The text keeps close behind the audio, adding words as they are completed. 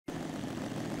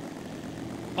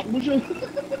Takbo siya.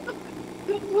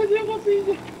 Takbo niya kasi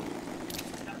niya.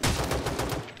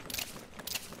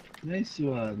 Nice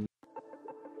one.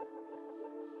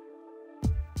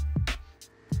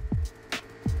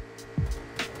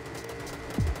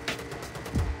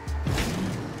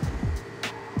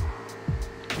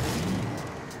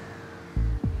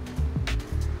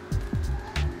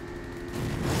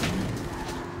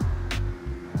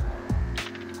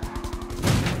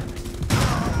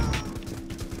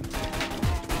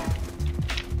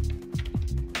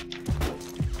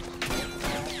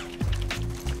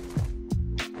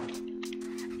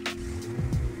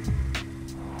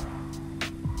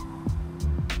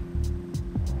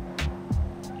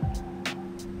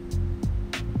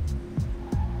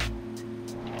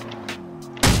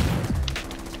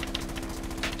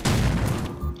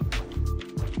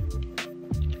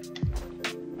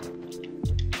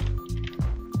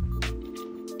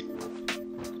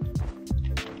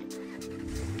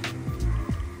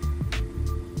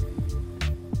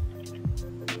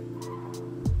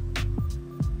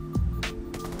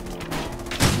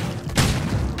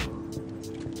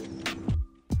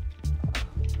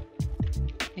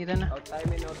 Hira na. Out tayo,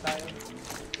 min out tayo.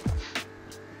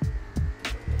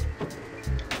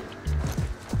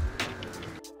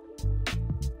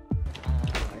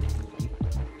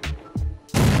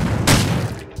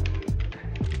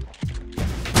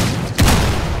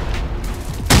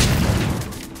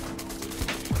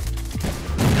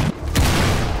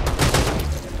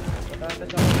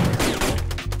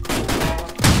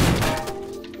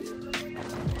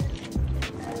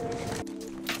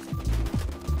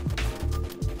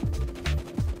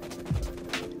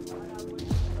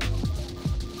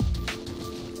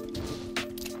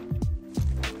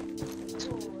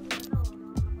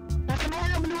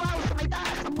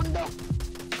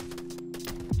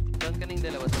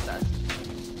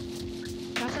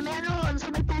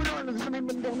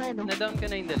 Na-down ka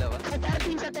na yung dalawa? Sa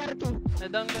 30.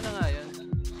 Na-down ka na nga yun.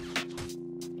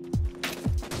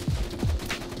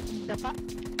 Dapa.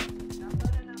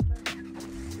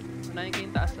 Unahin ka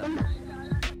yung taas ah.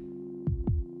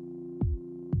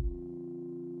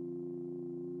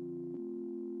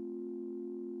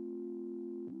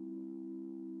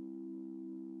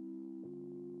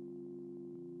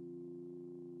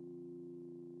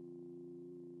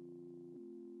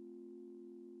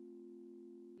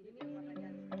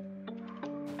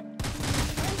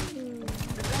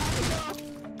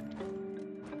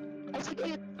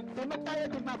 Timap tayo,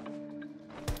 timap.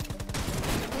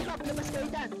 Timap, labas kayo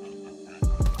dyan.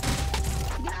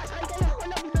 Sige na, sakay kayo.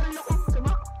 Wala, binaril ako.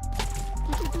 Tama?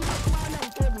 Kikitimap ko nga lang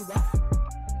ito, diba?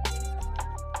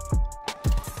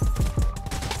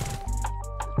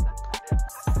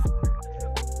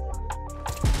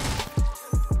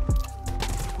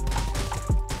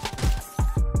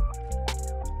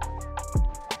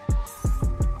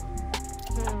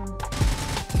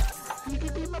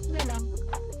 Kikitimap na lang.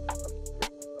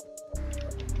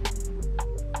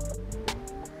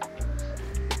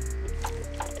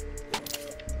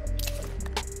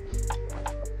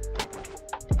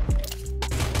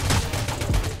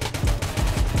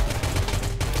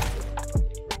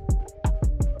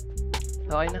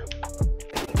 Okay na.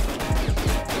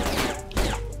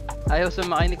 Ayaw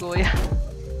sumakay ni Kuya.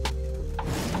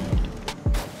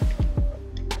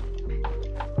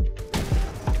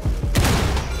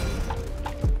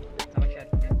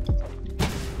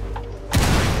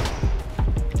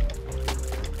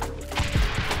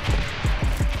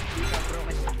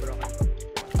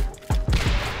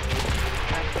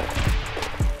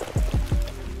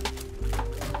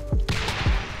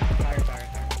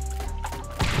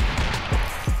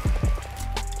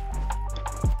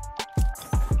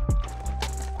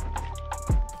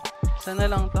 Sana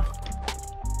lang to.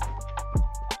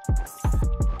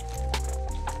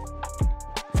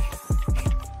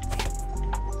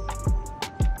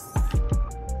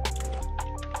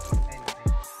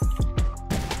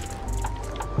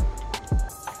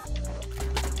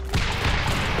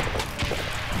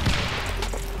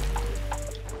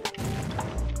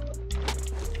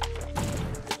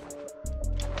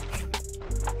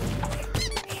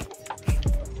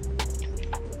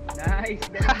 Nice!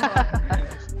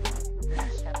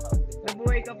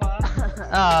 Nabuhay ka pa?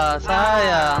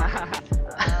 Sayang.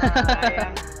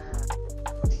 Sayang.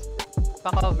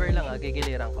 Pa-cover lang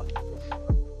gigiliran ko.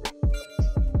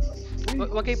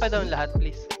 Wag kayo pa down lahat,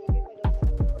 please.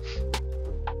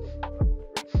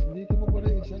 Dito mo pala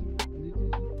isa. Dito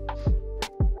isa.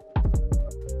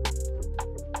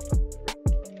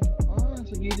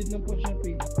 Sa gilid lang po siya,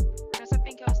 pink. Nasa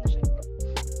pink house na siya.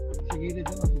 Sa gilid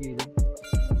lang, sa gilid.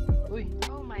 Uy.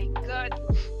 Oh my god.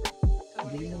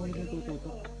 Hindi naman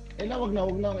natututok. na, wag na,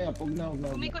 wag na, kaya, wag na, wag na.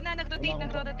 Umikot na, nag-rotate,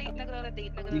 nag-rotate, nag-rotate,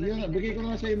 Bigyan na, nag-rotate. bigay ko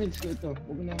na sa image ko ito.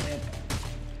 Wag na, kaya.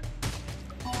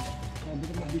 Sabi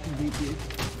ko mabis yung DPS.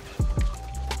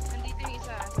 Nandito yung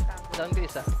isa, sa tama. Down ko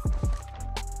isa.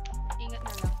 Ingat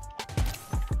na lang.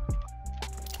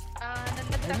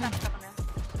 Nagtatak na.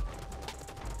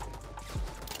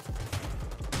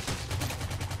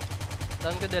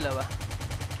 Down ko dalawa.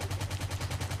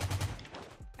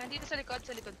 Nandito sa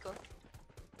likod ko.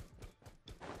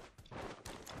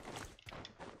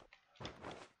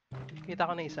 Kita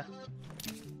ko na isa.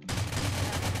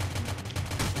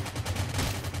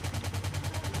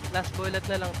 Last bullet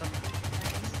na lang to.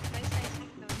 Nice.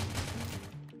 No.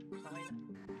 Okay na.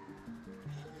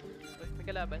 Uy, may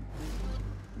kalaban.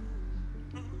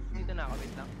 Dito na ako,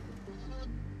 wait lang.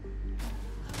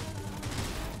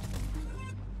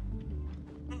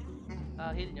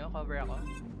 Heal nyo, cover ako.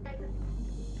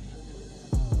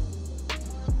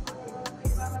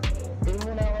 Heal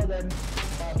muna ako then.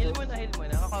 Heal muna,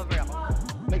 naka-cover ako.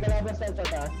 May kalaban sa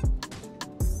taas.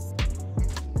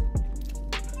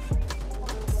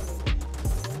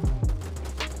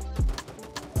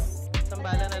 Isang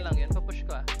bala na lang yun, papush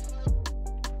ko ah.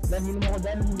 Dan, heal mo ako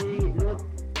dan, hindi loot.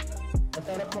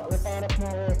 Masarap mo ako.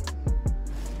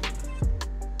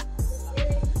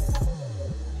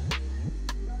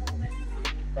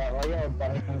 Kaya,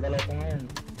 bakit ang galaw ko ngayon?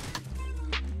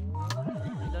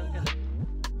 Down ka na.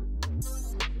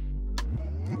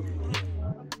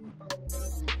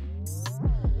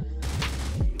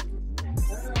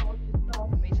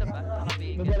 May isa pa, May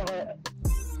nakabigil. bala kayo.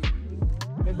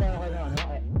 May bala kayo na ano?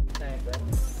 Sniper.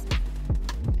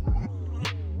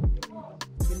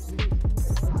 Bilis.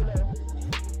 Ano sila oh?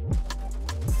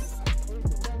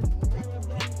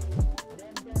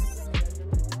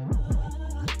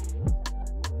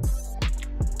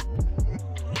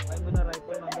 Ay mo na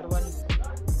rifle number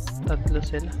 1. Tatlo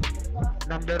sila.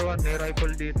 Number 1 may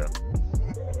rifle dito.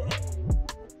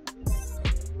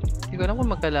 Hindi ko alam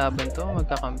kung magkalaban to o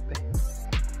magkakampi.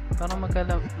 Parang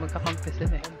magkakampi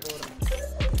sila eh.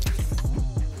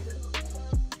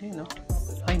 Ayun no?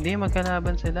 Ay hindi,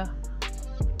 magkalaban sila.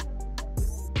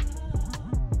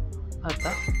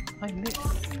 Ata? Ay hindi.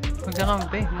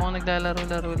 Magkakampi. Mukhang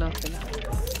naglalaro-laro lang sila.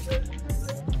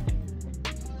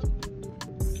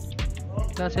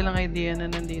 Wala silang idea na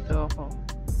nandito ako.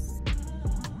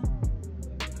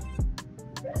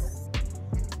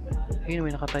 Ayun,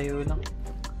 may nakatayo lang.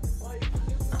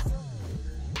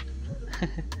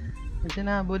 Nandiyan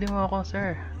na, bully mo ako,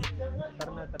 sir.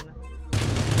 Tara na.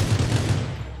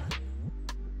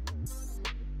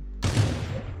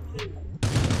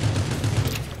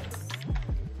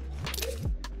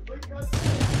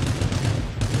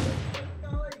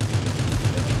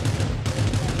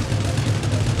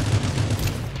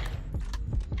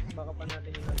 Baka pa natin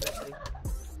yung number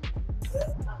 3.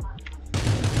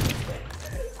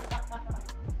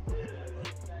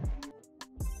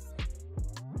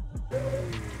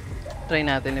 Try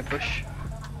natin i-push.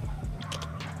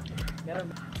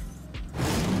 Meron.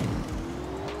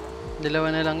 Dalawa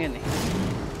na lang yun eh.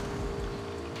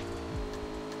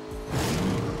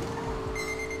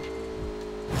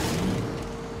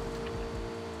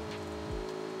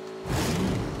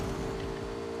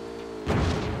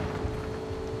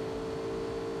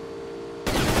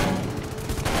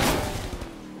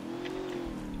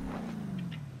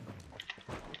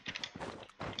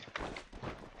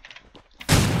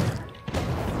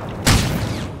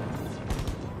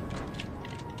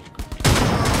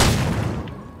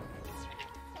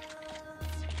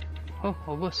 Oh,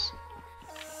 ubos.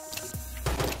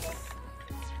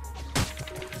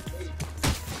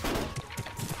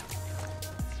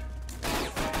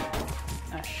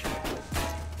 Ash.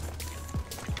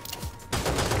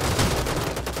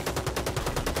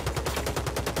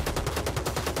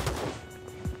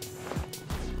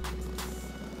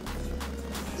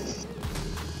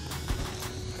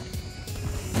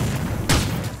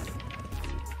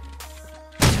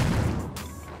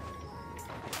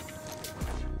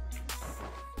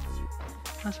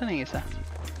 Nasaan yung isa?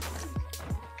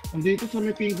 Andito sa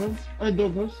may pink house. Ay,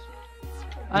 dog house.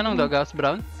 Anong doghouse,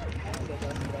 Brown?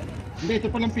 Hindi, ito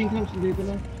palang pink house. Dito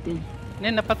lang. Ito. Hindi,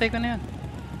 napatay ko na yun.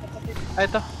 Ah,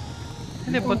 ito.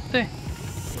 Hindi, bot to eh.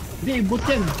 Hindi, bot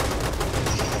yan.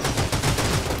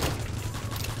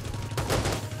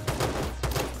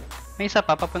 May isa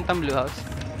pa, papuntang blue house.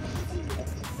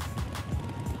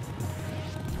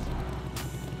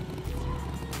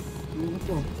 Ano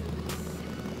to?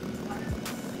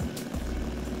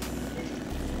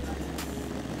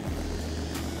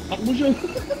 Takbo siya.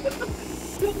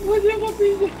 Takbo siya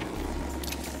kapila.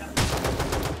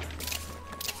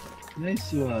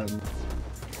 Nice one.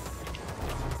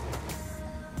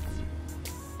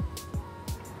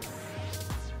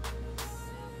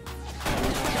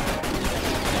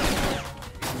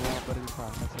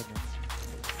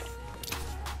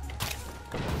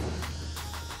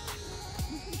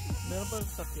 Meron pa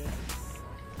sakyan.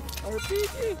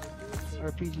 RPG!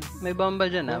 RPG. May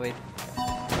bomba dyan wait.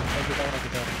 Ay, kita ko na.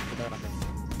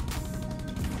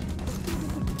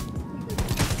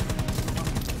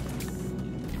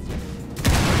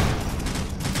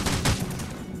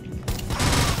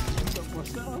 Tapos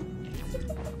na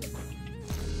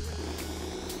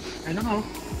Ano nga oh?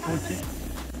 Kotse.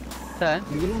 Saan?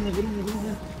 Nagulong.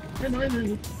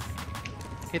 Ayun.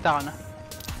 Kita ko na.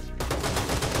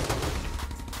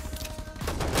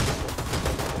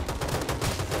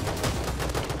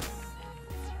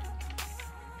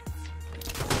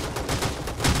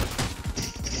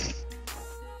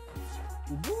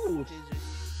 Ubus.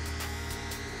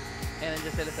 Ayan,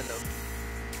 nandiyan sila sa loob.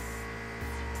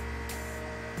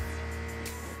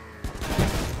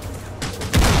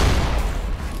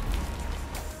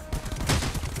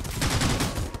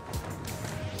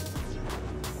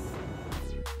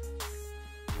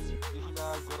 Hindi sila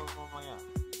gurong mamaya.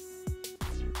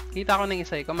 Kita ko ng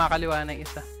isa kumakaliwa ng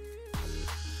isa.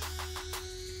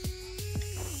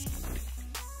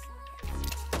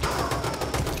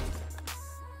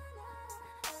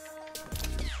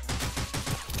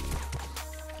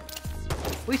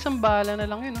 Uy, isang bala na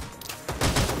lang yun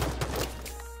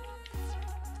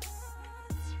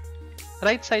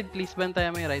Right side please,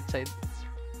 bantayan mo yung right side.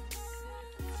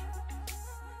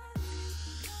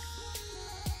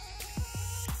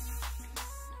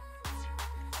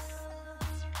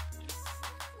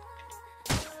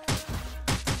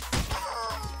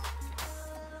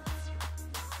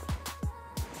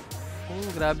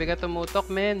 Grabe ka tumutok,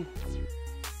 men.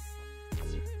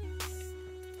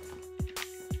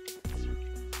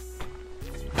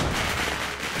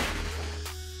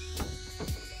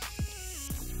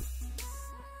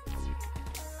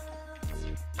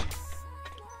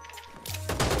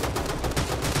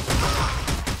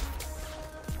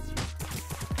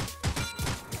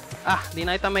 Di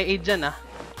na kita may aid dyan,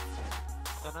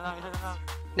 Isa na lang.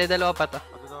 Hindi, dalawa pa to.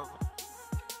 Pagdalawa pa.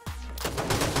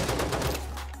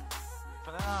 Isa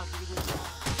na lang, sige.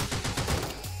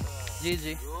 GG.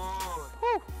 Yun.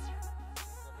 Woo!